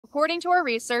According to our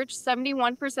research,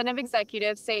 71% of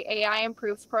executives say AI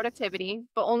improves productivity,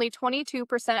 but only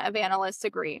 22% of analysts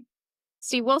agree.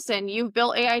 Steve Wilson, you've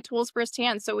built AI tools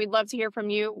firsthand, so we'd love to hear from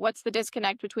you. What's the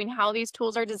disconnect between how these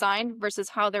tools are designed versus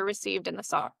how they're received in the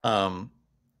SOC?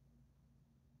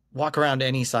 Walk around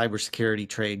any cybersecurity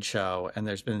trade show, and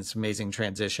there's been this amazing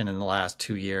transition in the last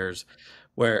 2 years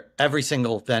where every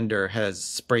single vendor has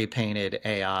spray painted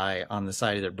AI on the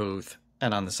side of their booth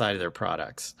and on the side of their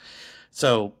products.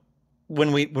 So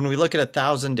when we look at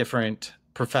 1,000 different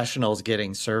professionals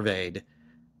getting surveyed,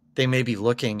 they may be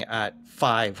looking at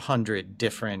 500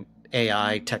 different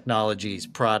AI technologies,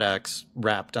 products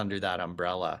wrapped under that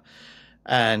umbrella.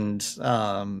 And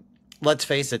let's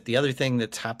face it, the other thing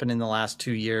that's happened in the last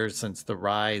 2 years since the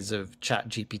rise of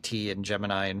ChatGPT and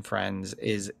Gemini and friends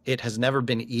is it has never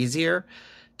been easier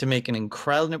to make an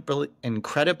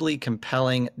incredibly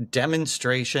compelling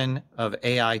demonstration of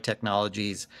AI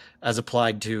technologies as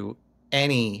applied to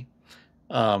any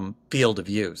field of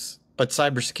use, but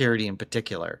cybersecurity in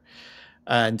particular.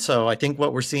 And so I think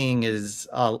what we're seeing is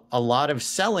a lot of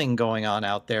selling going on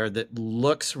out there that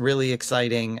looks really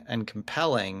exciting and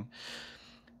compelling.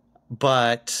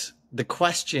 But the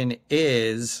question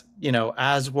is,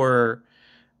 as we're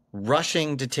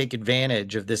rushing to take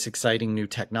advantage of this exciting new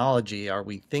technology, are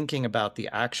we thinking about the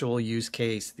actual use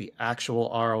case, the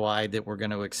actual ROI that we're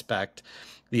going to expect,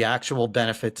 the actual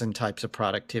benefits and types of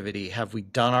productivity? Have we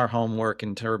done our homework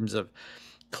in terms of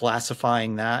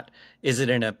classifying that? Is it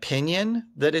an opinion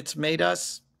that it's made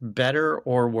us better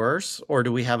or worse, or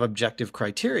do we have objective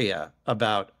criteria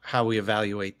about how we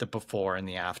evaluate the before and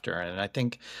the after? And I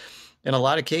think in a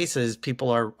lot of cases, people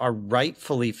are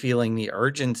rightfully feeling the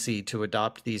urgency to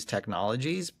adopt these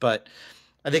technologies, but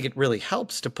I think it really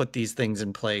helps to put these things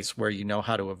in place where you know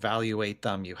how to evaluate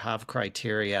them, you have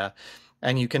criteria,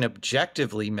 and you can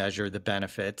objectively measure the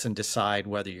benefits and decide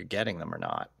whether you're getting them or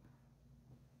not.